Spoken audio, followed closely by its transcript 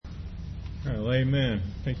All right, well, amen.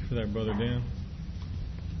 Thank you for that, Brother Dan.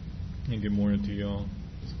 And good morning to y'all.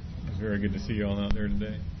 It's very good to see y'all out there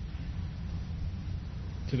today.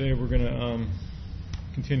 Today we're going to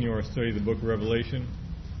continue our study of the book of Revelation.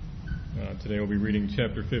 Today we'll be reading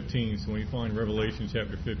chapter 15. So when you find Revelation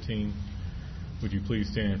chapter 15, would you please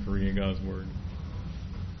stand for reading God's Word?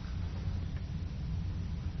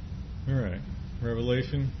 All right,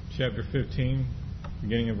 Revelation chapter 15,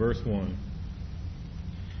 beginning in verse 1.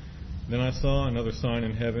 Then I saw another sign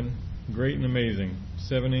in heaven, great and amazing,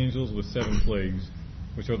 7 angels with 7 plagues,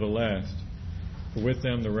 which are the last, for with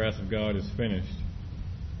them the wrath of God is finished.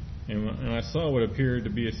 And I saw what appeared to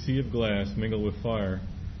be a sea of glass mingled with fire,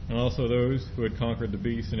 and also those who had conquered the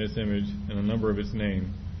beast and its image and the number of its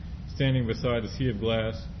name, standing beside the sea of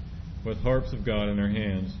glass with harps of God in their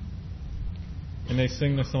hands. And they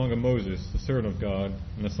sing the song of Moses, the servant of God,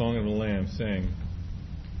 and the song of the Lamb, saying,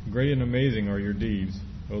 Great and amazing are your deeds,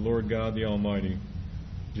 O Lord God the Almighty.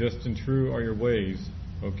 Just and true are your ways,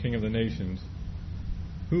 O King of the nations.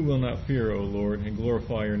 Who will not fear, O Lord, and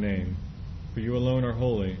glorify your name? For you alone are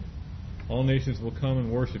holy. All nations will come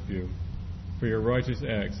and worship you, for your righteous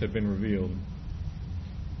acts have been revealed.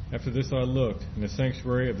 After this I looked, and the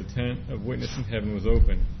sanctuary of the tent of witness in heaven was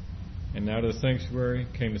open. And out of the sanctuary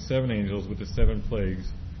came the 7 angels with the 7 plagues,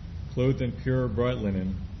 clothed in pure bright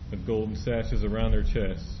linen, with golden sashes around their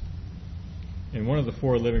chests. And one of the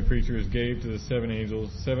 4 living creatures gave to the 7 angels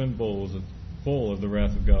 7 bowls full of the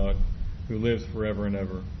wrath of God, who lives forever and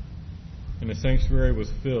ever. And the sanctuary was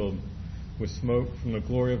filled with smoke from the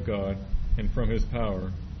glory of God and from his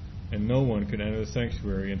power, and no one could enter the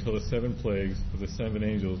sanctuary until the 7 plagues of the 7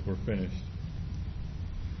 angels were finished.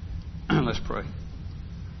 Let's pray.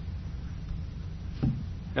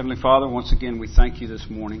 Heavenly Father, once again we thank you this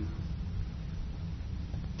morning.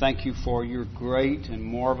 Thank you for your great and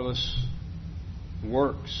marvelous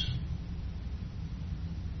works.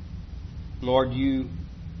 Lord, you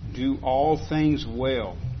do all things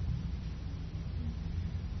well.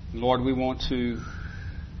 Lord, we want to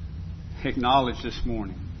acknowledge this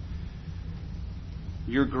morning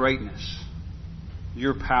your greatness,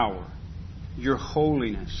 your power, your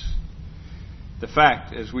holiness. The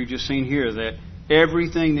fact, as we've just seen here, that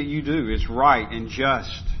everything that you do is right and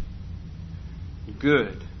just,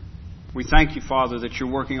 good. We thank you, Father, that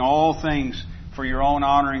you're working all things for your own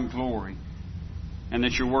honor and glory, and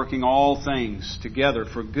that you're working all things together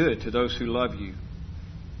for good to those who love you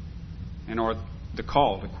and are the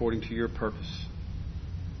called according to your purpose.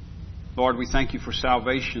 Lord, we thank you for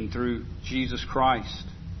salvation through Jesus Christ.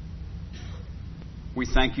 We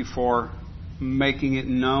thank you for making it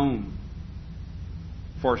known,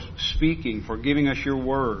 for speaking, for giving us your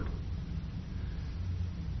word.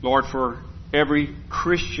 Lord, for every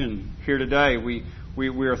Christian here today, we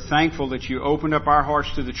are thankful that you opened up our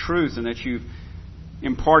hearts to the truth and that you've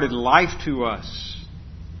imparted life to us.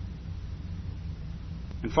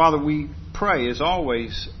 And Father, we pray, as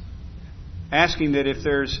always, asking that if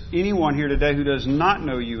there's anyone here today who does not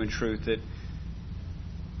know you in truth, that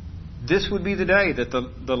this would be the day that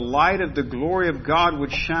the light of the glory of God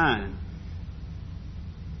would shine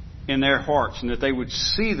in their hearts, and that they would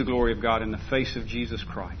see the glory of God in the face of Jesus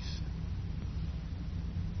Christ.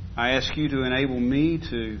 I ask you to enable me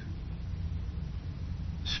to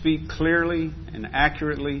speak clearly and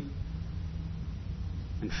accurately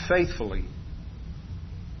and faithfully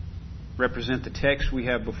represent the text we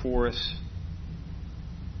have before us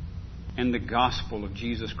and the gospel of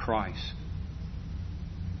Jesus Christ.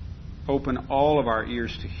 Open all of our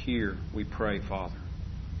ears to hear, we pray, Father.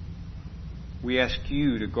 We ask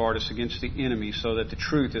you to guard us against the enemy so that the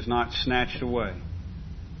truth is not snatched away,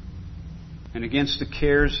 and against the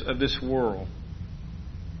cares of this world,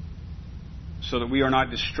 so that we are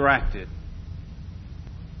not distracted,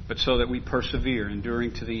 but so that we persevere,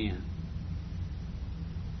 enduring to the end.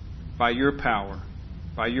 By your power,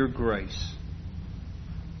 by your grace,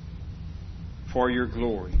 for your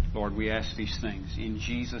glory, Lord, we ask these things in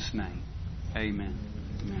Jesus' name. Amen.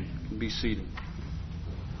 Amen. Be seated.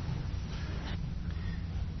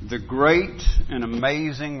 The great and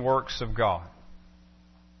amazing works of God.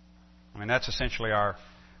 I mean, that's essentially our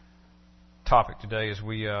topic today as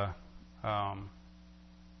we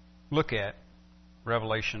look at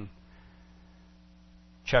Revelation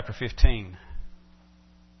chapter 15.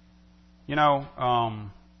 You know,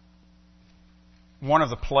 one of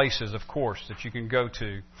the places, of course, that you can go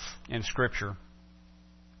to in Scripture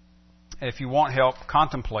if you want help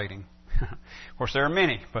contemplating. Of course, there are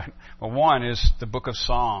many, but one is the book of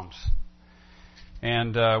Psalms.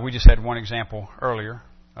 And we just had one example earlier,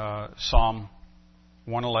 Psalm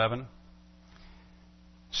 111.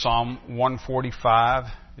 Psalm 145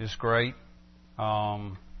 is great.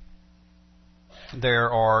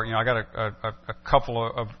 There are, I got a couple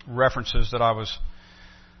of references that I was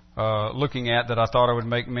looking at that I thought I would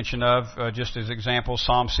make mention of, just as examples.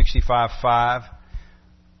 Psalm 65:5.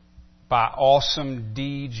 By awesome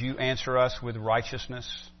deeds you answer us with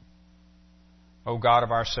righteousness. O God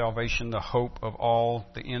of our salvation, the hope of all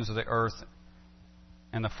the ends of the earth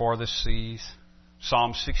and the farthest seas.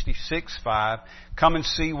 Psalm 66:5. Come and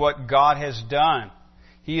see what God has done.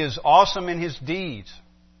 He is awesome in His deeds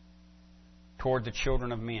toward the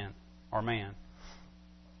children of men, or man.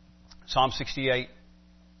 Psalm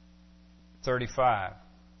 68:35.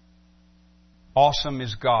 Awesome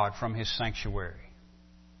is God from His sanctuary,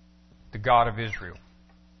 the God of Israel.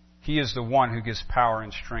 He is the one who gives power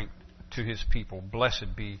and strength to His people.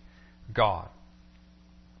 Blessed be God.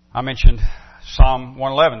 I mentioned Psalm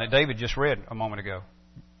 111 that David just read a moment ago.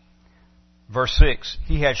 Verse 6.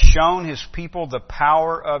 He has shown His people the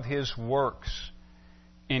power of His works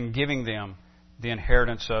in giving them the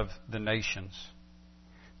inheritance of the nations.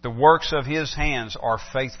 The works of His hands are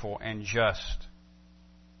faithful and just.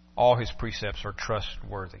 All His precepts are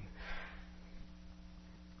trustworthy.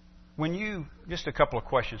 Just a couple of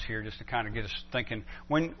questions here just to kind of get us thinking.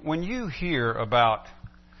 When you hear about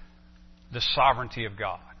the sovereignty of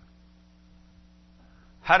God,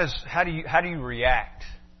 how do you react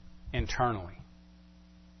internally?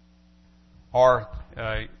 Or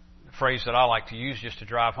a phrase that I like to use just to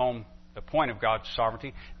drive home the point of God's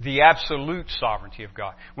sovereignty, the absolute sovereignty of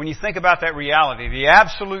God. When you think about that reality, the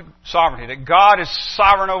absolute sovereignty, that God is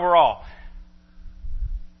sovereign over all,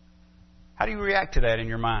 how do you react to that in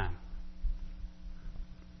your mind?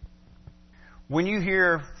 When you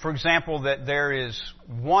hear, for example, that there is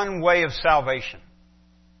one way of salvation.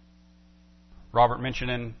 Robert mentioned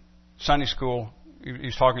in Sunday school, he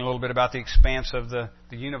was talking a little bit about the expanse of the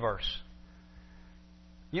universe.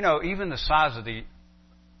 Even the size of the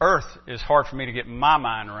earth is hard for me to get my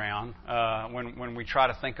mind around when we try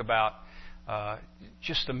to think about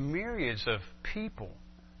just the myriads of people,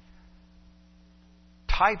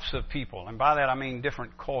 types of people, and by that I mean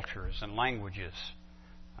different cultures and languages.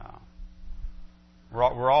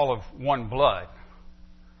 We're all of one blood,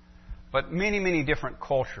 but many, many different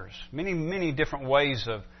cultures, many, many different ways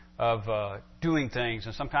of doing things,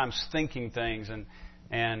 and sometimes thinking things,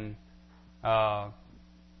 and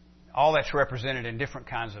all that's represented in different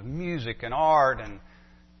kinds of music and art and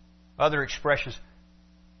other expressions.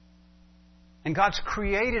 And God's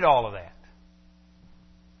created all of that.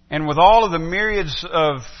 And with all of the myriads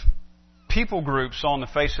of people groups on the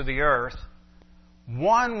face of the earth,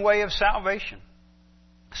 one way of salvation.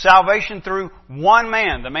 Salvation through one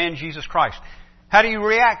man, the man Jesus Christ. How do you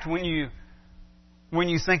react when you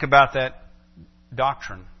think about that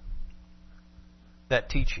doctrine, that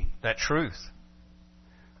teaching, that truth?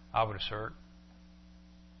 I would assert.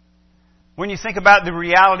 When you think about the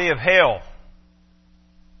reality of hell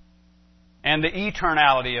and the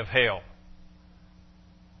eternality of hell,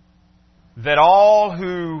 that all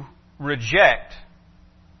who reject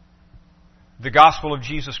the gospel of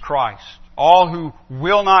Jesus Christ, all who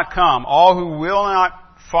will not come, all who will not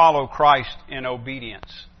follow Christ in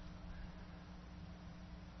obedience,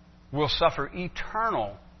 will suffer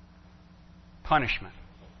eternal punishment,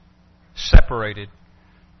 separated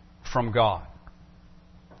from God.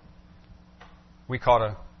 We caught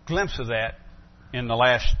a glimpse of that in the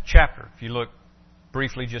last chapter. If you look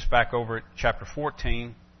briefly just back over at chapter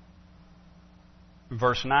 14,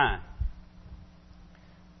 verse 9.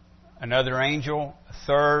 Another angel, a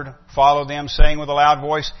third, followed them, saying with a loud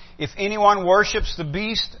voice, If anyone worships the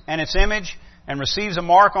beast and its image and receives a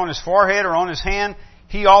mark on his forehead or on his hand,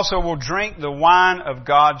 he also will drink the wine of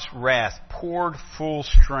God's wrath, poured full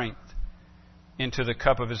strength into the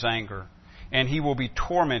cup of His anger. And he will be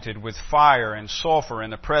tormented with fire and sulfur in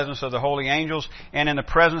the presence of the holy angels and in the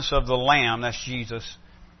presence of the Lamb, that's Jesus.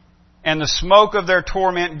 And the smoke of their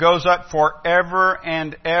torment goes up forever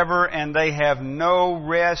and ever, and they have no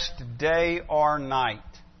rest day or night,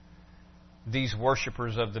 these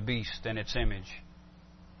worshippers of the beast and its image,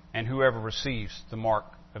 and whoever receives the mark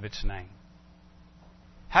of its name.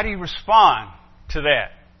 How do you respond to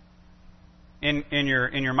that in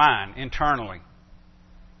your mind, internally?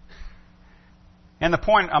 And the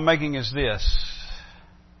point I'm making is this.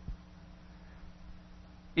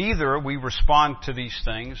 Either we respond to these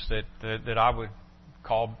things that I would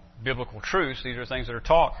call biblical truths. These are things that are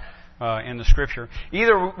taught in the Scripture.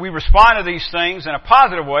 Either we respond to these things in a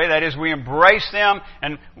positive way, that is, we embrace them,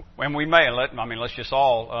 and we may, let's just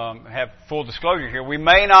all have full disclosure here. We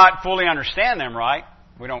may not fully understand them, right?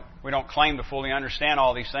 We don't claim to fully understand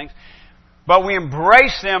all these things. But we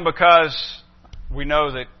embrace them because we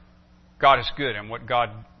know that God is good and what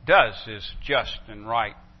God does is just and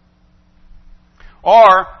right.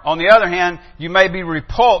 Or, on the other hand, you may be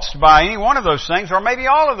repulsed by any one of those things, or maybe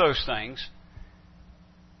all of those things,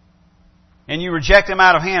 and you reject them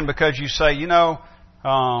out of hand because you say,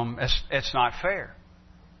 it's not fair.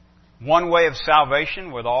 One way of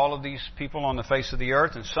salvation with all of these people on the face of the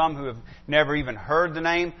earth, and some who have never even heard the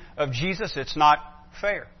name of Jesus, it's not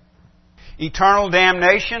fair. Eternal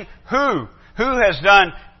damnation, who? Who has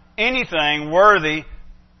done anything worthy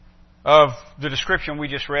of the description we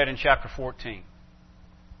just read in chapter 14?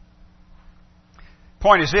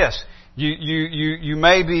 Point is this: you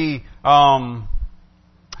may be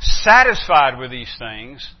satisfied with these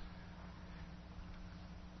things,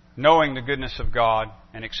 knowing the goodness of God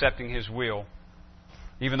and accepting His will,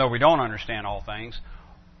 even though we don't understand all things,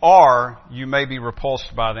 or you may be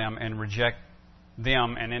repulsed by them and reject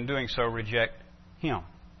them, and in doing so reject Him.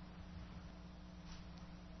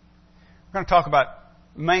 We're going to talk about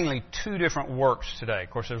mainly two different works today. Of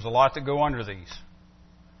course, there's a lot that go under these.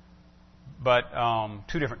 But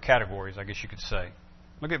two different categories, I guess you could say.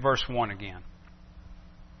 Look at verse 1 again.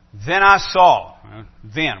 Then I saw.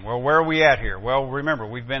 Well, where are we at here? Well, remember,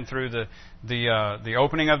 we've been through the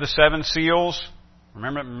opening of the seven seals.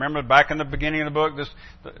 Remember back in the beginning of the book,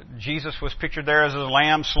 Jesus was pictured there as a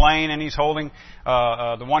lamb slain, and He's holding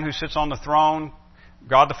the one who sits on the throne.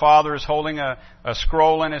 God the Father is holding a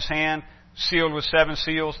scroll in His hand, sealed with seven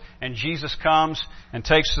seals, and Jesus comes and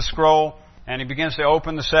takes the scroll, and He begins to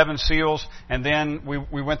open the seven seals, and then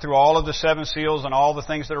we went through all of the seven seals and all the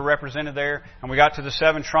things that are represented there, and we got to the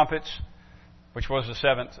seven trumpets, which was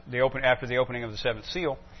after the opening of the seventh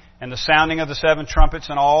seal, and the sounding of the seven trumpets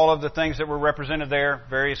and all of the things that were represented there,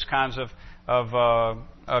 various kinds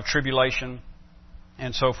of tribulation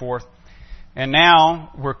and so forth. And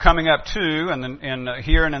now we're coming up to,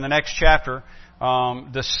 here and in the next chapter,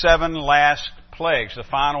 the seven last plagues, the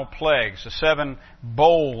final plagues, the seven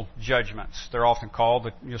bowl judgments. They're often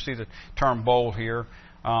called. You'll see the term bowl here,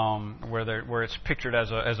 where it's pictured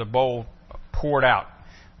as a bowl poured out,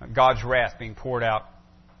 God's wrath being poured out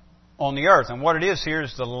on the earth. And what it is here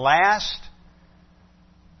is the last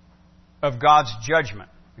of God's judgment.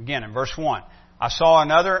 Again, in verse 1, I saw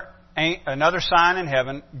another sign in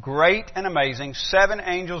heaven, great and amazing, 7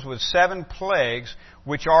 angels with 7 plagues,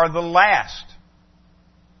 which are the last.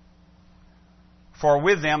 For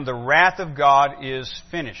with them the wrath of God is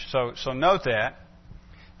finished. So note that.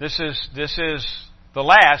 This is the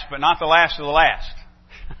last, but not the last of the last.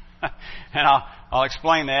 And I'll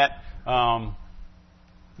explain that.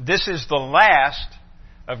 This is the last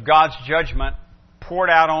of God's judgment poured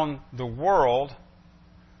out on the world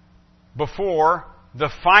before the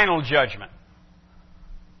final judgment.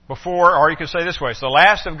 Or you could say this way, it's the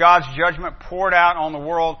last of God's judgment poured out on the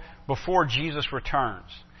world before Jesus returns.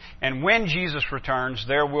 And when Jesus returns,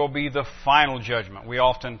 there will be the final judgment. We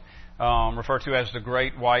often refer to as the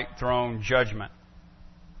Great White Throne Judgment.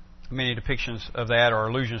 Many depictions of that or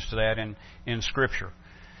allusions to that in Scripture.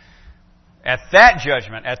 At that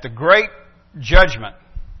judgment, at the Great Judgment,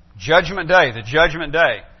 Judgment Day, the Judgment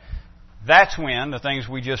Day, that's when the things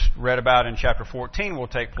we just read about in chapter 14 will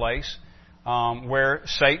take place, where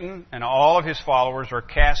Satan and all of his followers are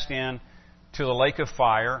cast in to the lake of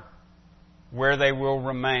fire, where they will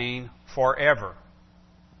remain forever.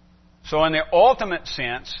 So in the ultimate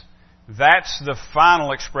sense, that's the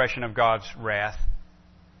final expression of God's wrath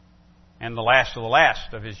and the last of the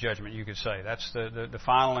last of His judgment, you could say. That's the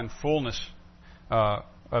final and fullness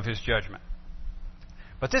of His judgment.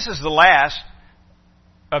 But this is the last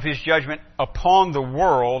of His judgment upon the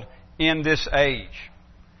world in this age,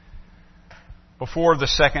 before the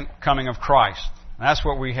second coming of Christ. And that's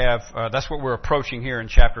what we have. That's what we're approaching here in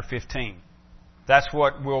chapter 15. That's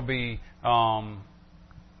what will be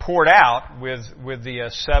poured out with the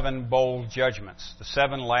 7 bowl judgments, the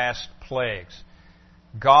 7 last plagues.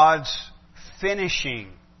 God's finishing,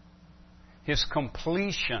 His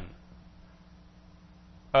completion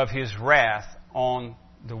of His wrath on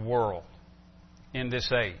the world in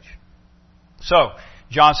this age. So,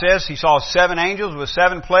 John says he saw 7 angels with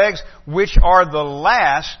 7 plagues, which are the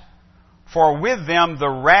last, for with them the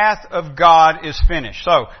wrath of God is finished.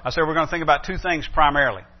 So, I said we're going to think about 2 things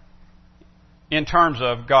primarily in terms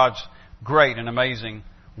of God's great and amazing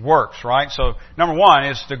works, right? So, number 1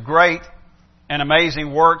 is the great and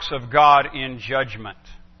amazing works of God in judgment.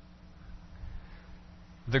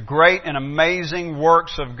 The great and amazing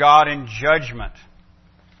works of God in judgment.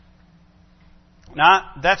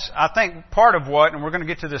 Now, that's, I think, part of what, and we're going to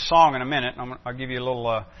get to this song in a minute. I'll give you a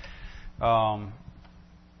little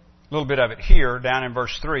bit of it here, down in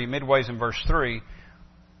verse 3, midways in verse 3.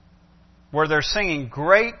 where they're singing,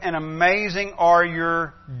 "Great and amazing are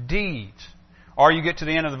your deeds." Or you get to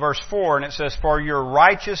the end of the verse 4 and it says, "For your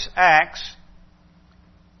righteous acts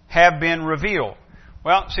have been revealed."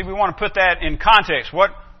 Well, see, we want to put that in context.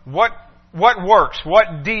 What works,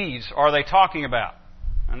 what deeds are they talking about?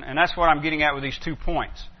 And that's what I'm getting at with these 2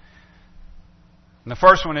 points. And the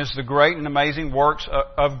first one is the great and amazing works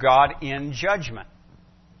of God in judgment.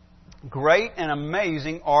 Great and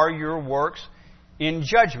amazing are your works in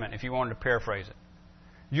judgment, if you wanted to paraphrase it.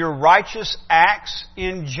 Your righteous acts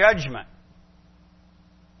in judgment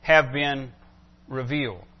have been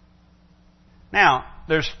revealed. Now,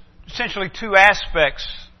 there's essentially 2 aspects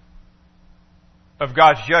of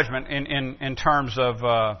God's judgment in terms of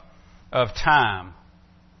time,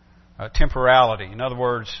 temporality. In other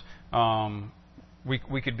words,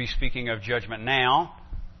 we could be speaking of judgment now,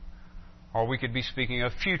 or we could be speaking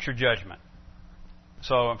of future judgment.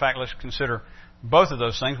 So, in fact, let's consider both of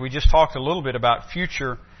those things. We just talked a little bit about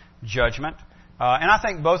future judgment, and I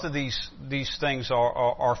think both of these things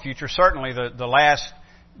are future. Certainly,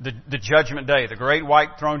 the judgment day, the great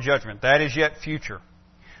white throne judgment, that is yet future.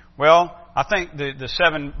 Well, I think the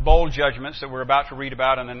 7 bowl judgments that we're about to read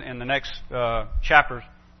about in the next chapters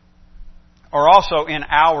are also in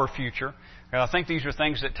our future. And I think these are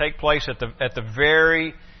things that take place at the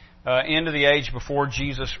very end of the age before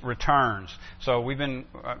Jesus returns. So we've been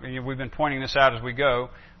pointing this out as we go.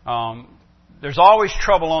 There's always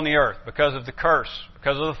trouble on the earth because of the curse,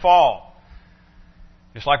 because of the fall.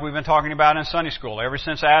 Just like we've been talking about in Sunday school. Ever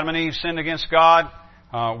since Adam and Eve sinned against God,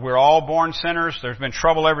 we're all born sinners. There's been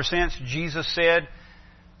trouble ever since. Jesus said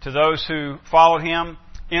to those who followed Him,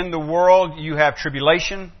 "In the world you have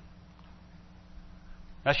tribulation."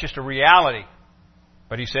 That's just a reality.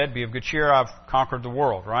 But He said, "Be of good cheer, I've conquered the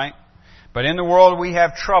world," right? But in the world we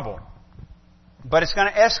have trouble. But it's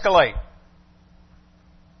going to escalate.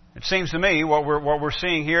 It seems to me what we're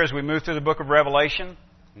seeing here as we move through the book of Revelation,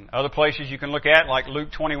 and other places you can look at, like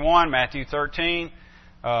Luke 21, Matthew 13,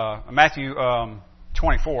 Matthew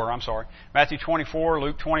 24, Matthew 24,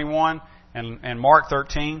 Luke 21, and Mark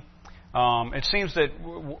 13. It seems that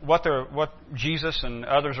what Jesus and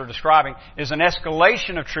others are describing is an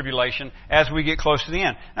escalation of tribulation as we get close to the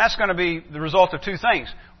end. And that's going to be the result of 2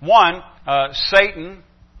 things. One, Satan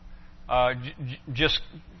just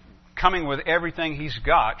coming with everything he's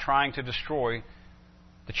got, trying to destroy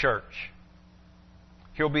the church.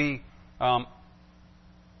 He'll be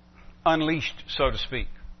unleashed, so to speak,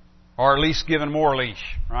 or at least given more leash,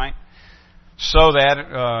 right? So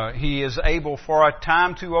that he is able for a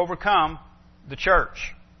time to overcome the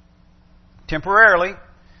church. Temporarily,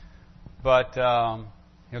 but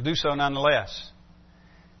he'll do so nonetheless.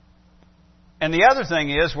 And the other thing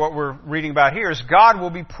is, what we're reading about here, is God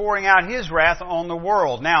will be pouring out His wrath on the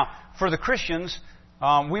world. Now, for the Christians,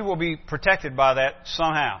 we will be protected by that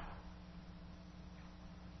somehow.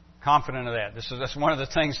 Confident of that. That's one of the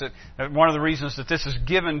things one of the reasons that this is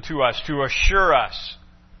given to us, to assure us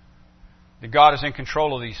that God is in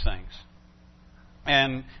control of these things.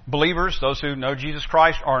 And believers, those who know Jesus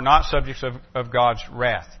Christ, are not subjects of God's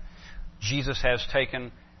wrath. Jesus has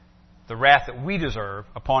taken the wrath that we deserve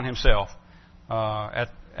upon Himself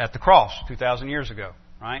at the cross 2,000 years ago,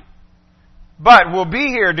 right? But we'll be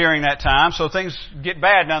here during that time, so things get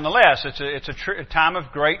bad nonetheless. It's a time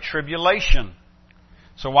of great tribulation.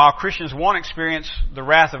 So while Christians won't experience the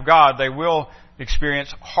wrath of God, they will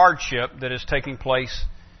experience hardship that is taking place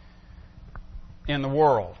in the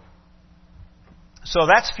world. So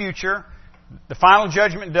that's future. The final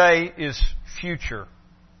judgment day is future.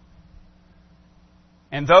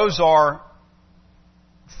 And those are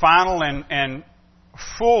final and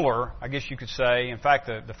fuller, I guess you could say. In fact,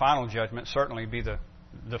 the final judgment certainly be the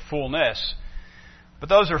fullness. But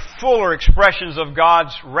those are fuller expressions of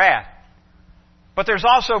God's wrath. But there's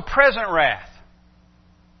also present wrath.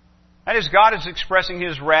 That is, God is expressing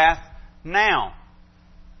His wrath now.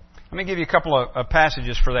 Let me give you a couple of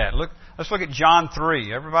passages for that. Let's look at John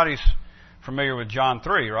 3. Everybody's familiar with John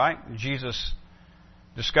 3, right? Jesus'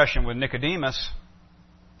 discussion with Nicodemus.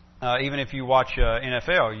 Even if you watch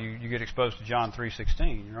NFL, you get exposed to John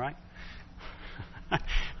 3:16, right?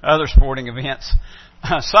 Other sporting events,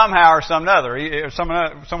 somehow or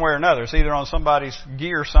somewhere or another. It's either on somebody's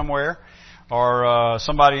gear somewhere, or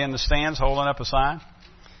somebody in the stands holding up a sign.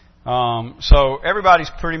 So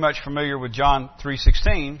everybody's pretty much familiar with John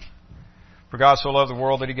 3:16. For God so loved the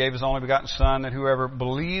world that He gave His only begotten Son, that whoever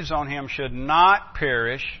believes on Him should not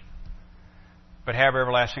perish, but have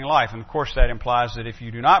everlasting life. And of course that implies that if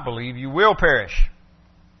you do not believe, you will perish.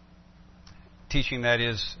 Teaching that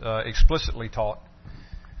is explicitly taught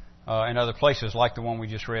in other places, like the one we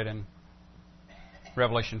just read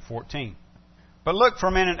Revelation 14. But look for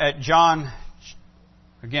a minute at John,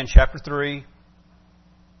 again, chapter 3,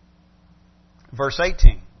 verse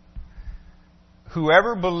 18.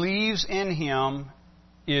 Whoever believes in Him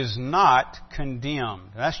is not condemned.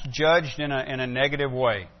 That's judged in a negative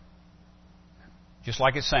way. Just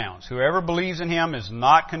like it sounds. Whoever believes in Him is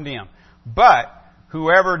not condemned. But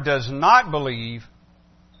whoever does not believe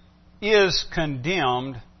is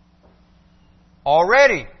condemned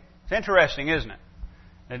already. It's interesting, isn't it?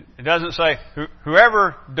 It doesn't say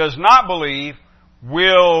whoever does not believe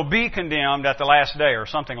will be condemned at the last day or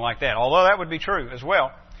something like that. Although that would be true as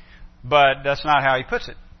well. But that's not how he puts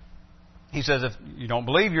it. He says if you don't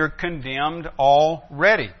believe, you're condemned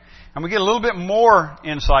already. And we get a little bit more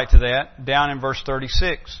insight to that down in verse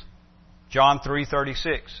 36. John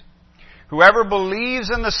 3:36. Whoever believes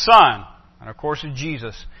in the Son, and of course it's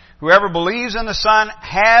Jesus, whoever believes in the Son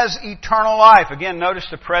has eternal life. Again, notice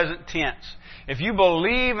the present tense. If you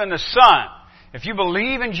believe in the Son, if you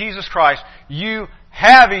believe in Jesus Christ, you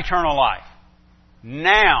have eternal life.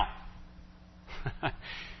 Now.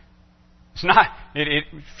 It's not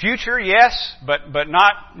future, yes, but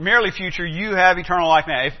not merely future. You have eternal life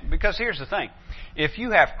now. Because here's the thing. If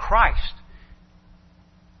you have Christ,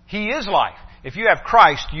 He is life. If you have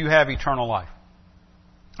Christ, you have eternal life.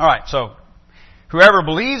 Alright, so whoever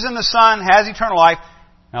believes in the Son has eternal life.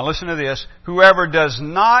 Now listen to this. Whoever does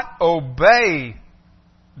not obey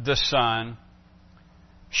the Son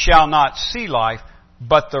shall not see life,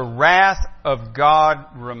 but the wrath of God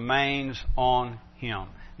remains on him.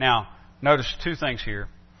 Now, notice two things here.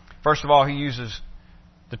 First of all, he uses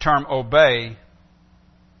the term obey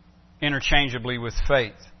interchangeably with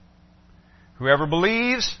faith. Whoever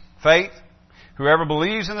believes, faith. Whoever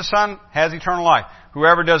believes in the Son has eternal life.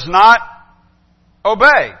 Whoever does not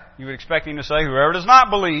obey, you would expect him to say, whoever does not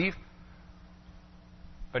believe,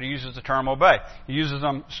 but he uses the term obey. He uses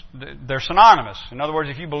them, they're synonymous. In other words,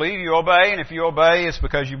 if you believe, you obey, and if you obey, it's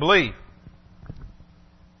because you believe.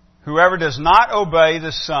 Whoever does not obey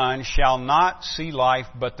the Son shall not see life,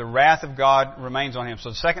 but the wrath of God remains on him. So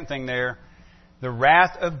the second thing there, the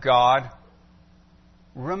wrath of God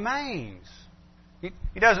remains.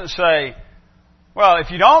 He doesn't say, well,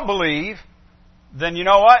 if you don't believe, then you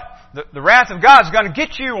know what? The wrath of God's going to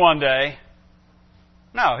get you one day.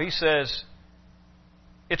 No, he says,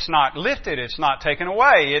 it's not lifted, it's not taken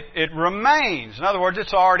away, it remains. In other words,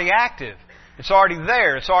 it's already active. It's already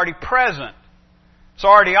there, it's already present. It's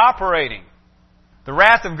already operating. The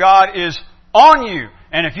wrath of God is on you.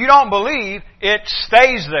 And if you don't believe, it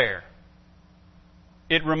stays there.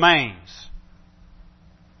 It remains.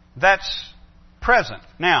 That's present.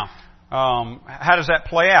 Now, how does that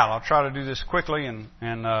play out? I'll try to do this quickly, and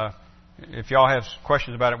if y'all have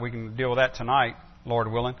questions about it, we can deal with that tonight,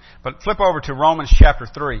 Lord willing. But flip over to Romans chapter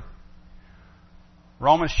 3.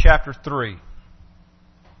 Romans chapter 3.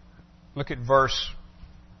 Look at verse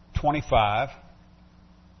 25.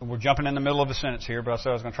 We're jumping in the middle of a sentence here, but I said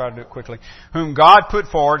I was going to try to do it quickly. Whom God put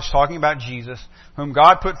forward, it's talking about Jesus, whom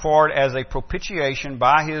God put forward as a propitiation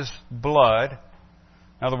by His blood.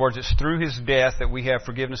 In other words, it's through His death that we have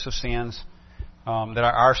forgiveness of sins, that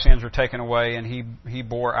our sins are taken away, and He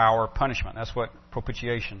bore our punishment. That's what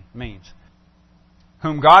propitiation means.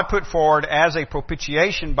 Whom God put forward as a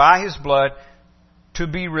propitiation by His blood to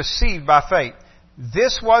be received by faith.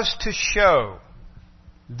 This was to show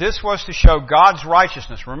God's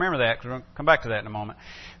righteousness. Remember that, because we're going to come back to that in a moment.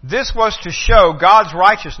 This was to show God's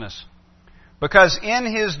righteousness, because in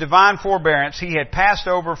His divine forbearance He had passed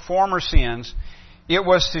over former sins. It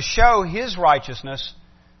was to show His righteousness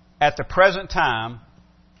at the present time,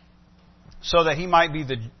 so that He might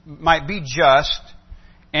be just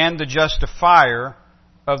and the justifier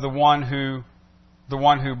of the one who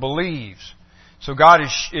believes. So God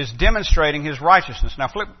is demonstrating His righteousness. Now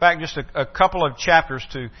flip back just a couple of chapters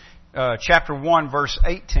to chapter 1, verse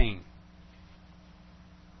 18.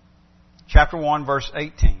 Chapter 1, verse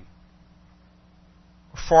 18.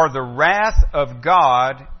 For the wrath of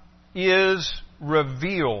God is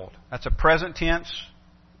revealed. That's a present tense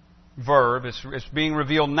verb. It's being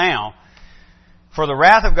revealed now. For the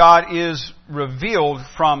wrath of God is revealed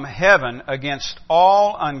from heaven against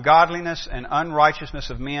all ungodliness and unrighteousness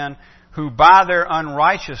of men, who by their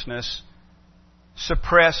unrighteousness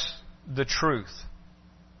suppress the truth.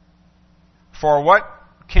 For what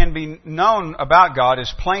can be known about God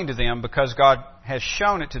is plain to them, because God has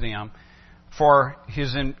shown it to them. For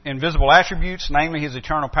His invisible attributes, namely His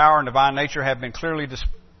eternal power and divine nature, have been clearly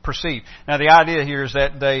perceived. Now the idea here is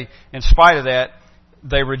that they, in spite of that,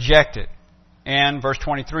 they reject it. And verse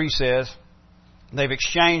 23 says, they've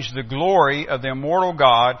exchanged the glory of the immortal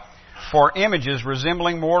God for images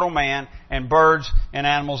resembling mortal man and birds and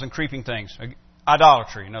animals and creeping things.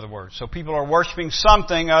 Idolatry, in other words. So people are worshiping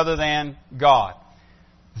something other than God.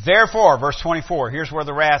 Therefore, verse 24, here's where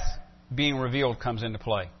the wrath being revealed comes into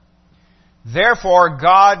play. Therefore,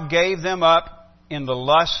 God gave them up in the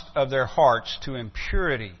lust of their hearts to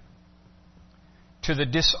impurity, to the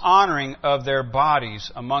dishonoring of their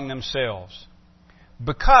bodies among themselves,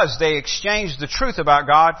 because they exchanged the truth about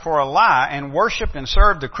God for a lie and worshipped and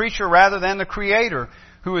served the creature rather than the Creator,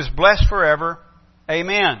 who is blessed forever.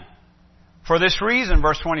 Amen. For this reason,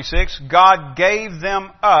 verse 26, God gave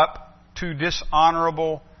them up to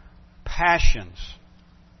dishonorable passions.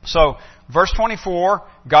 So, verse 24,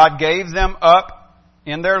 God gave them up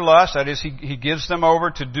in their lust. That is, He gives them over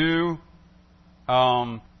to do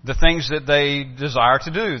the things that they desire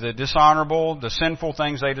to do, the dishonorable, the sinful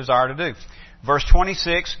things they desire to do. Verse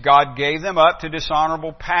 26, God gave them up to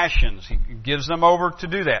dishonorable passions. He gives them over to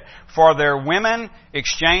do that. For their women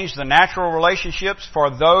exchanged the natural relationships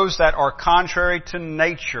for those that are contrary to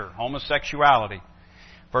nature, homosexuality.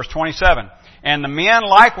 Verse 27, and the men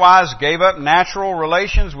likewise gave up natural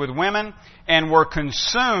relations with women and were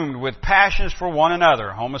consumed with passions for one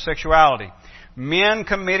another, homosexuality. Men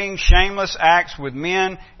committing shameless acts with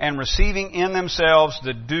men and receiving in themselves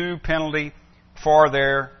the due penalty for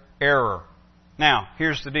their error. Now,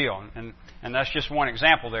 here's the deal, and that's just one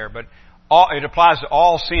example there, but it applies to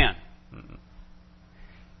all sin.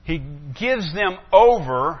 He gives them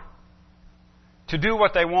over to do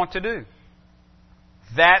what they want to do.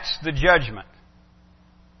 That's the judgment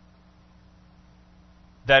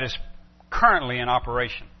that is currently in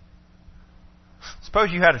operation.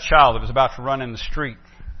 Suppose you had a child that was about to run in the street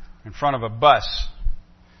in front of a bus,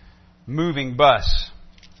 moving bus,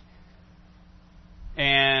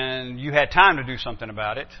 and you had time to do something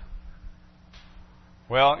about it.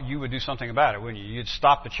 Well, you would do something about it, wouldn't you? You'd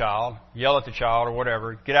stop the child, yell at the child or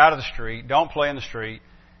whatever, get out of the street, don't play in the street,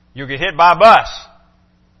 you'll get hit by a bus.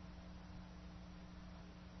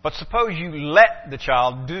 But suppose you let the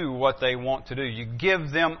child do what they want to do. You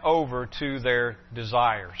give them over to their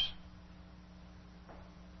desires.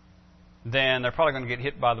 Then they're probably going to get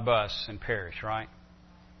hit by the bus and perish, right?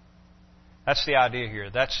 That's the idea here.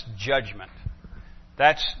 That's judgment.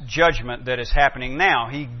 That's judgment that is happening now.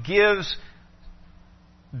 He gives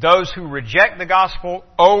those who reject the gospel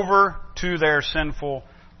over to their sinful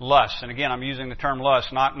lusts. And again, I'm using the term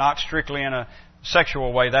lust, not strictly in a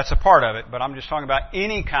sexual way. That's a part of it. But I'm just talking about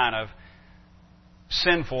any kind of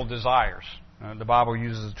sinful desires. The Bible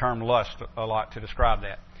uses the term lust a lot to describe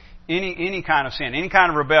that. Any kind of sin, any kind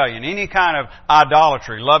of rebellion, any kind of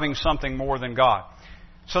idolatry, loving something more than God.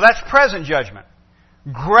 So that's present judgment.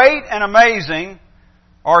 Great and amazing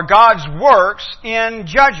are God's works in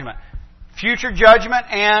judgment. Future judgment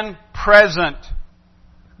and present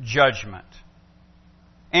judgment.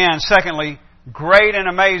 And secondly, great and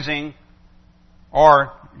amazing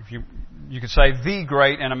are, if you could say, the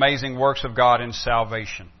great and amazing works of God in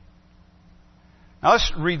salvation. Now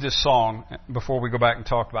let's read this song before we go back and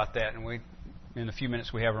talk about that. And in the few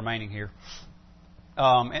minutes we have remaining here.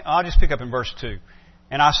 I'll just pick up in verse 2.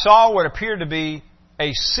 And I saw what appeared to be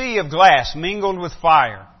a sea of glass mingled with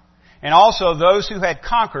fire, and also those who had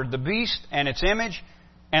conquered the beast and its image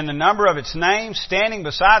and the number of its name, standing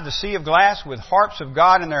beside the sea of glass with harps of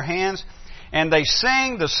God in their hands. And they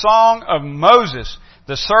sang the song of Moses,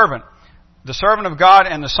 the servant of God,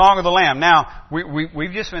 and the song of the Lamb. Now,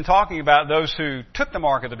 we've just been talking about those who took the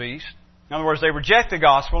mark of the beast. In other words, they reject the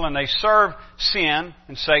gospel and they serve sin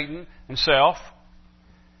and Satan and self.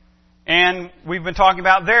 And we've been talking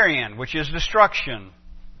about their end, which is destruction.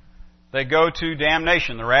 They go to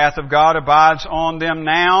damnation. The wrath of God abides on them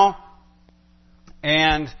now.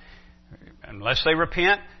 And unless they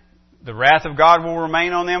repent, the wrath of God will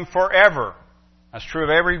remain on them forever. That's true of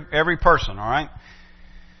every person, all right?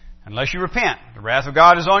 Unless you repent. The wrath of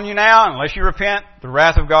God is on you now. Unless you repent, the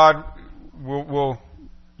wrath of God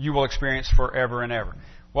you will experience forever and ever.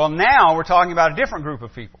 Well, now we're talking about a different group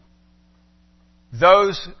of people.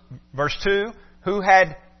 Those, verse 2, who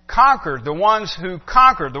had conquered, the ones who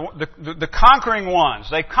conquered, the conquering ones.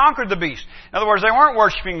 They conquered the beast. In other words, they weren't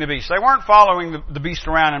worshiping the beast. They weren't following the beast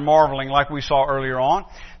around and marveling like we saw earlier on.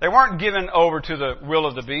 They weren't given over to the will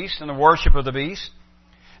of the beast and the worship of the beast.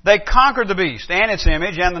 They conquered the beast and its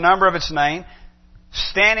image and the number of its name.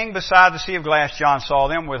 Standing beside the sea of glass, John saw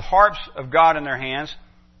them with harps of God in their hands.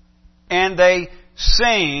 And they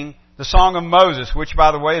sing the song of Moses, which,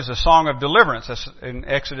 by the way, is a song of deliverance. That's in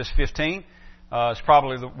Exodus 15. It's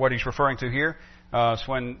probably what he's referring to here. It's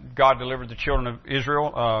when God delivered the children of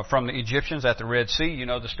Israel from the Egyptians at the Red Sea. You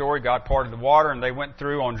know the story. God parted the water and they went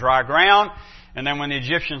through on dry ground. And then when the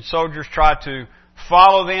Egyptian soldiers tried to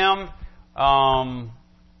follow them,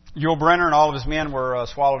 Yul Brynner and all of his men were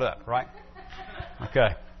swallowed up, right?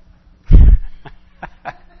 Okay.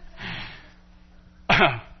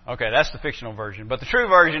 Okay, that's the fictional version. But the true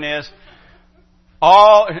version is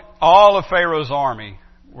all of Pharaoh's army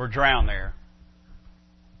were drowned there.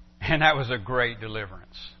 And that was a great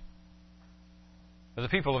deliverance. But the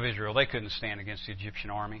people of Israel, they couldn't stand against the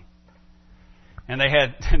Egyptian army. And they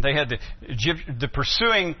had the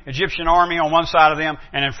pursuing Egyptian army on one side of them,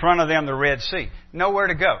 and in front of them the Red Sea. Nowhere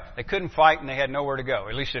to go. They couldn't fight, and they had nowhere to go.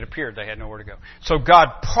 At least it appeared they had nowhere to go. So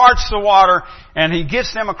God parts the water, and He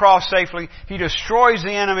gets them across safely. He destroys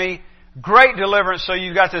the enemy. Great deliverance. So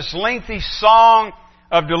you've got this lengthy song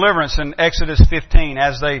of deliverance in Exodus 15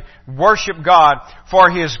 as they worship God for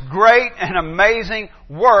His great and amazing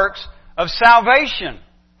works of salvation.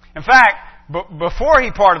 In fact, before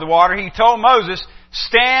He parted the water, He told Moses,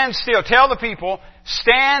 stand still. Tell the people,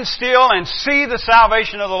 stand still and see the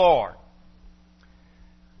salvation of the Lord.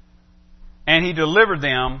 And He delivered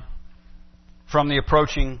them from the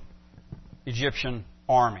approaching Egyptian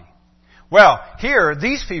army. Well, here,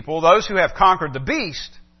 these people, those who have conquered the beast,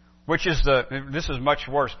 which is this is much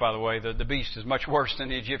worse, by the way. The beast is much worse than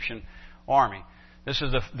the Egyptian army. This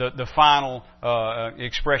is the final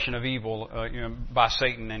expression of evil by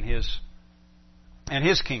Satan and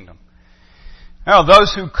his kingdom. Now,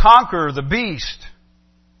 those who conquer the beast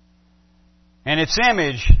and its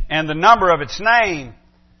image and the number of its name,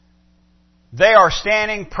 they are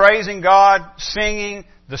standing, praising God, singing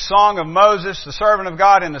the song of Moses, the servant of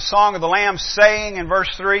God, and the song of the Lamb, saying in verse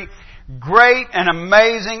 3, great and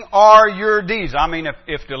amazing are your deeds. I mean,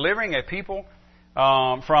 if delivering a people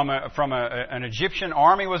from an Egyptian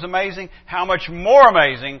army was amazing, how much more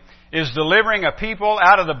amazing is delivering a people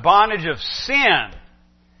out of the bondage of sin?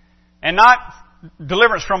 And not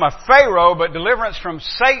deliverance from a Pharaoh, but deliverance from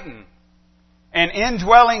Satan and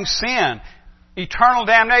indwelling sin, eternal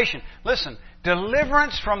damnation. Listen,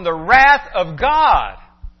 deliverance from the wrath of God.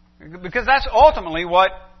 Because that's ultimately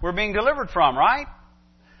what we're being delivered from, right?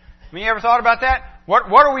 I mean, you ever thought about that?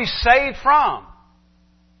 What are we saved from?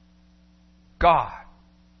 God.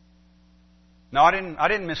 No, I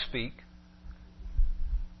didn't misspeak.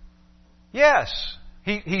 Yes,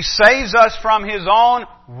 He saves us from His own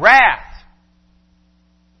wrath.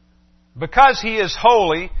 Because He is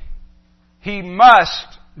holy, He must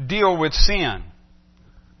deal with sin.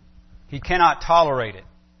 He cannot tolerate it.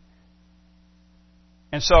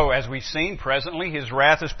 And so, as we've seen, presently His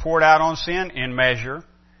wrath is poured out on sin in measure.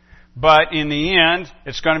 But in the end,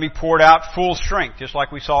 it's going to be poured out full strength, just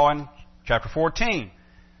like we saw in chapter 14.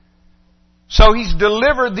 So He's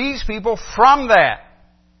delivered these people from that.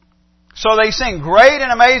 So they sing, great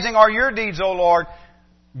and amazing are your deeds, O Lord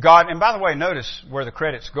God. And by the way, notice where the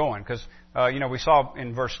credit's going, because, we saw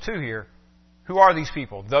in verse 2 here, who are these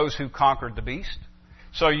people? Those who conquered the beast.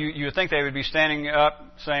 So you would think they would be standing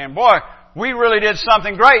up saying, boy, we really did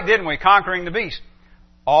something great, didn't we, conquering the beast?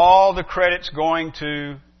 All the credit's going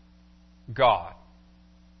to God.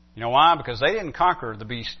 You know why? Because they didn't conquer the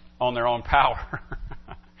beast on their own power.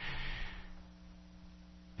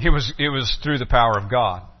 It was through the power of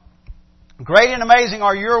God. Great and amazing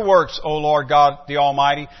are your works, O Lord God the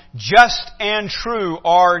Almighty. Just and true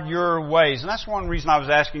are your ways. And that's one reason I was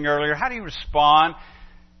asking earlier, how do you respond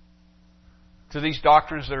to these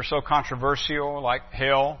doctrines that are so controversial, like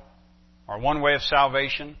hell, or one way of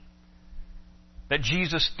salvation? That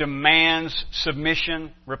Jesus demands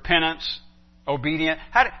submission, repentance, obedience.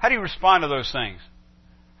 How do you respond to those things?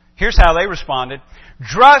 Here's how they responded.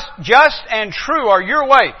 Just and true are your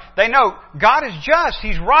way. They know God is just.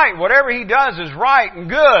 He's right. Whatever He does is right and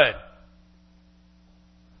good.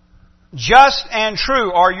 Just and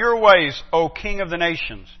true are your ways, O King of the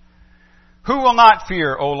nations. Who will not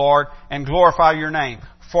fear, O Lord, and glorify your name?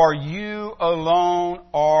 For you alone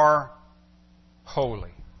are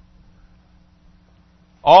holy.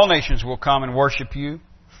 All nations will come and worship you,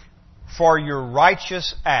 for your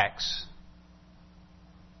righteous acts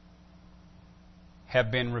have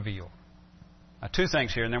been revealed. Now, two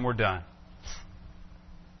things here, and then we're done.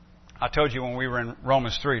 I told you when we were in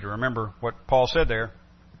Romans 3 to remember what Paul said there.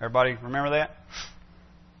 Everybody remember that?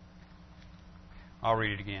 I'll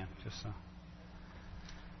read it again.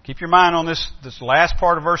 Keep your mind on this last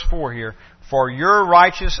part of verse 4 here. For your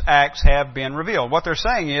righteous acts have been revealed. What they're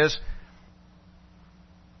saying is,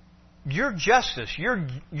 your justice,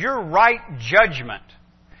 your right judgment,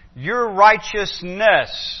 your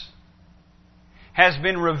righteousness has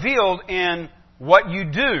been revealed in what you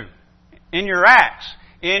do, in your acts,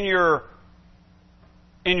 in your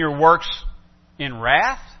works in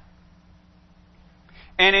wrath,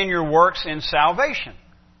 and in your works in salvation.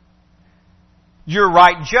 Your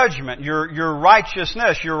right judgment, your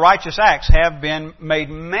righteousness, your righteous acts have been made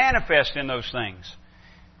manifest in those things.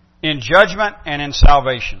 In judgment and in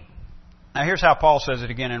salvation. Now here's how Paul says it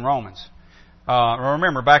again in Romans.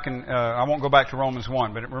 Remember, I won't go back to Romans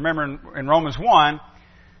 1, but remember in Romans 1,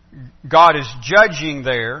 God is judging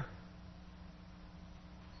there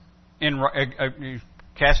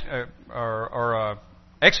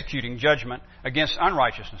executing judgment against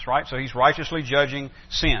unrighteousness, right? So He's righteously judging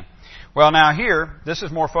sin. Well, now here, this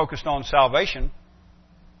is more focused on salvation.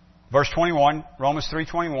 Verse 21, Romans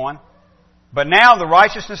 3:21. But now the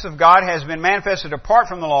righteousness of God has been manifested apart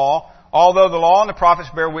from the law, although the law and the prophets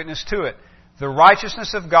bear witness to it. The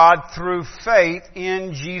righteousness of God through faith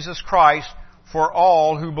in Jesus Christ for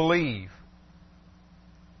all who believe.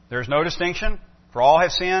 There's no distinction, for all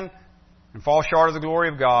have sinned and fall short of the glory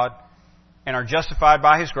of God and are justified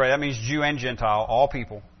by His grace. That means Jew and Gentile, all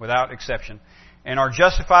people, without exception. And are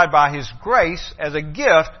justified by His grace as a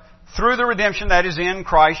gift through the redemption that is in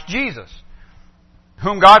Christ Jesus,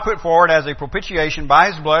 whom God put forward as a propitiation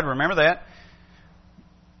by His blood, remember that,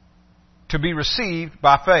 to be received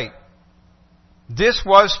by faith. This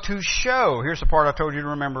was to show, here's the part I told you to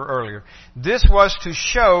remember earlier, this was to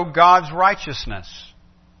show God's righteousness.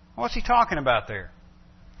 What's he talking about there?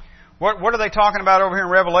 What are they talking about over here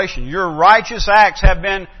in Revelation? Your righteous acts have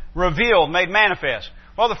been revealed, made manifest.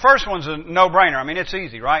 Well, the first one's a no-brainer. I mean, it's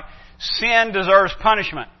easy, right? Sin deserves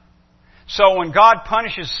punishment. So when God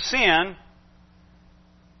punishes sin,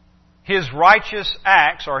 His righteous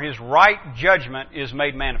acts or His right judgment is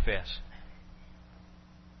made manifest.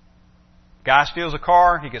 Guy steals a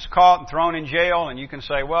car, he gets caught and thrown in jail, and you can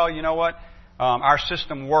say, well, you know what? Our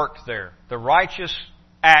system worked there. The righteous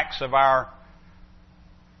acts of our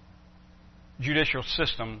judicial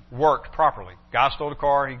system worked properly. Guy stole a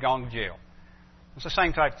car, he's gone to jail. It's the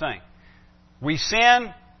same type of thing. We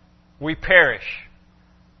sin, we perish.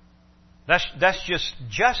 That's just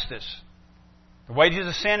justice. The wages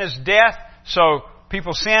of sin is death, so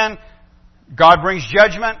people sin, God brings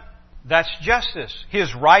judgment. That's justice.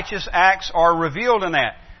 His righteous acts are revealed in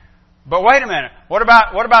that. But wait a minute. What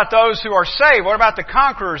about those who are saved? What about the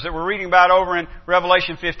conquerors that we're reading about over in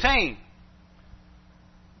Revelation 15?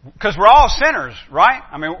 Because we're all sinners, right?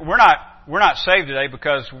 I mean, we're not saved today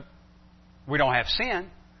because we don't have sin.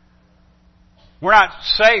 We're not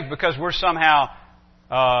saved because we're somehow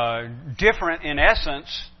different in essence.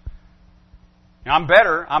 I'm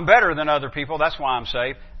better than other people. That's why I'm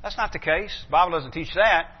saved. That's not the case. The Bible doesn't teach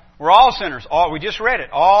that. We're all sinners. We just read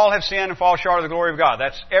it. All have sinned and fall short of the glory of God.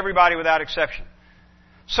 That's everybody without exception.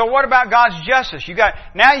 So what about God's justice?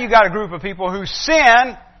 Now you got a group of people who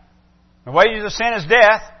sin. The wages of sin is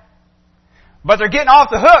death. But they're getting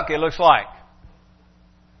off the hook, it looks like.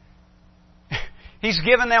 He's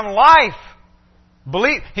given them life.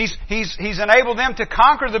 He's enabled them to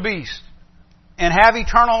conquer the beast and have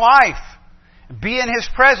eternal life. Be in His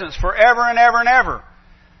presence forever and ever and ever.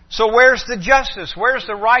 So where's the justice? Where's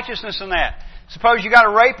the righteousness in that? Suppose you got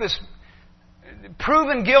a rapist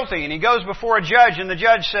proven guilty and he goes before a judge and the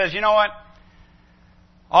judge says, you know what?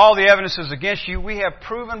 All the evidence is against you. We have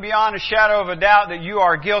proven beyond a shadow of a doubt that you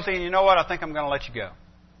are guilty, and you know what? I think I'm going to let you go.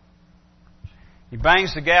 He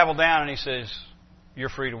bangs the gavel down and he says, you're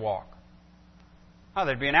free to walk. Oh,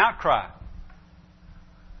 there'd be an outcry.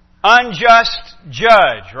 Unjust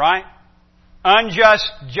judge, right?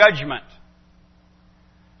 Unjust judgment.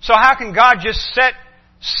 So how can God just set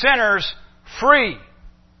sinners free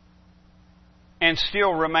and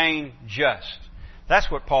still remain just? That's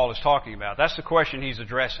what Paul is talking about. That's the question he's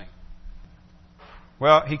addressing.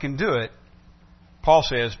 Well, He can do it, Paul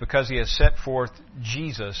says, because He has set forth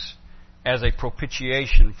Jesus as a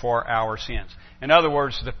propitiation for our sins. In other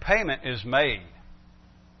words, the payment is made.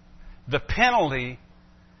 The penalty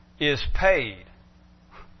is paid.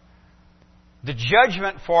 The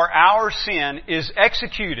judgment for our sin is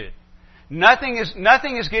executed. Nothing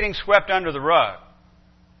is getting swept under the rug.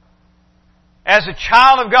 As a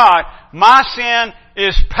child of God, my sin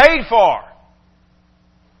is paid for.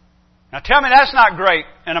 Now tell me that's not great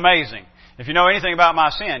and amazing. If you know anything about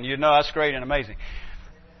my sin, you know that's great and amazing.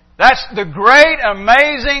 That's the great,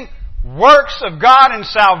 amazing works of God in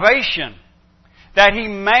salvation. That He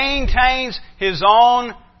maintains His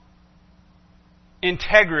own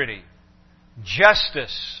integrity,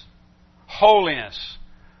 justice, holiness,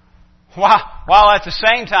 while at the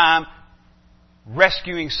same time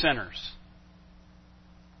rescuing sinners.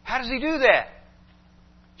 How does He do that?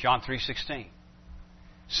 John 3:16.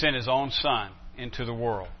 Sent His own Son into the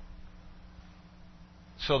world,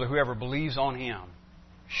 so that whoever believes on Him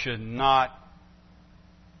should not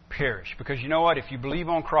perish. Because you know what? If you believe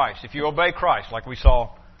on Christ, if you obey Christ, like we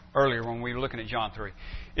saw earlier when we were looking at John 3,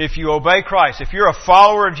 if you obey Christ, if you're a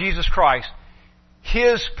follower of Jesus Christ,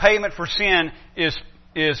 His payment for sin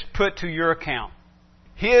is put to your account.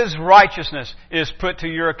 His righteousness is put to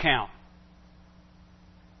your account.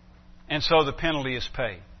 And so the penalty is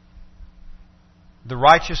paid. The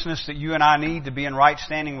righteousness that you and I need to be in right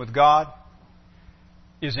standing with God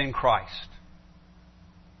is in Christ.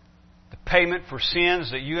 The payment for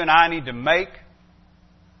sins that you and I need to make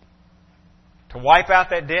to wipe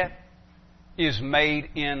out that debt is made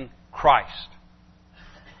in Christ.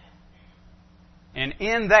 And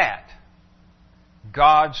in that,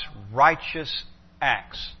 God's righteous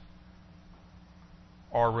acts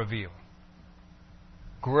are revealed.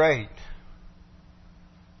 Great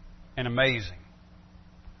and amazing.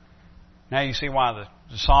 Now you see why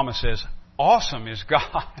the psalmist says, awesome is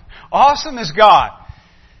God. Awesome is God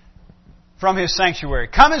from His sanctuary.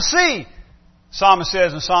 Come and see, the psalmist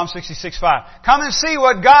says in Psalm 66:5. Come and see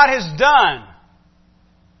what God has done.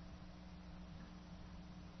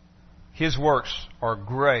 His works are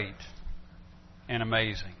great and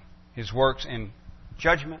amazing. His works in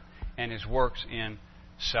judgment and His works in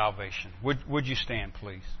salvation. Would you stand,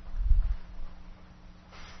 please?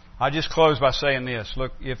 I just close by saying this.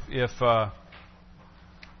 Look, if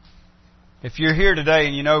you're here today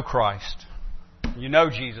and you know Christ, you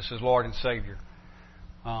know Jesus as Lord and Savior,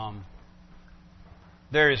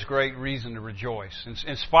 there is great reason to rejoice.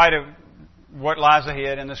 In spite of what lies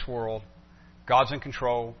ahead in this world, God's in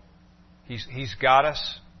control. He's got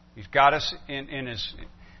us. He's got us in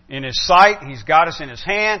His sight. He's got us in His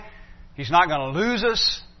hand. He's not going to lose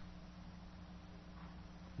us.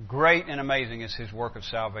 Great and amazing is His work of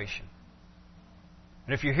salvation.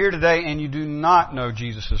 And if you're here today and you do not know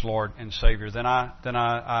Jesus as Lord and Savior, then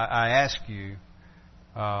I ask you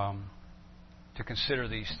to consider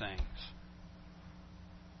these things.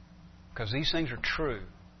 Because these things are true.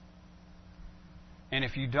 And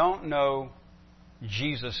if you don't know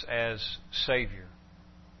Jesus as Savior,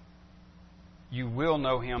 you will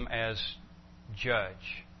know Him as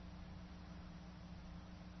Judge.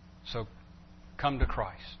 So come to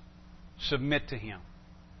Christ. Submit to Him.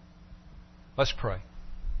 Let's pray.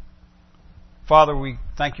 Father, we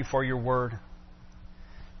thank You for Your Word.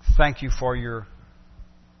 Thank You for Your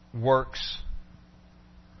works.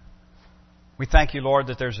 We thank You, Lord,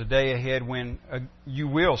 that there's a day ahead when You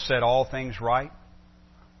will set all things right.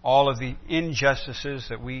 All of the injustices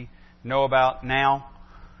that we know about now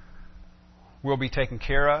will be taken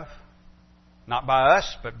care of. Not by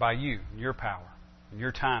us, but by You, Your power, and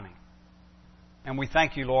Your timing. And we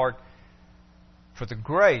thank You, Lord, for the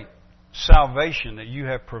great salvation that You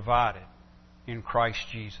have provided in Christ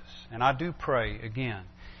Jesus. And I do pray, again,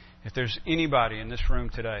 if there's anybody in this room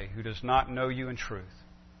today who does not know You in truth,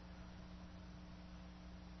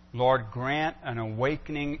 Lord, grant an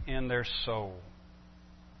awakening in their soul.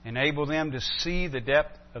 Enable them to see the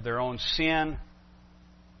depth of their own sin,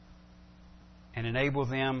 and enable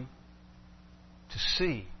them to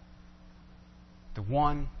see the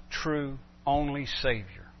one true, only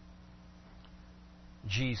Savior,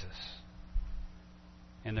 Jesus,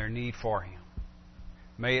 and their need for Him.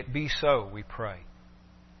 May it be so, we pray,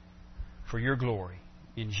 for Your glory.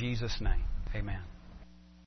 In Jesus' name, amen.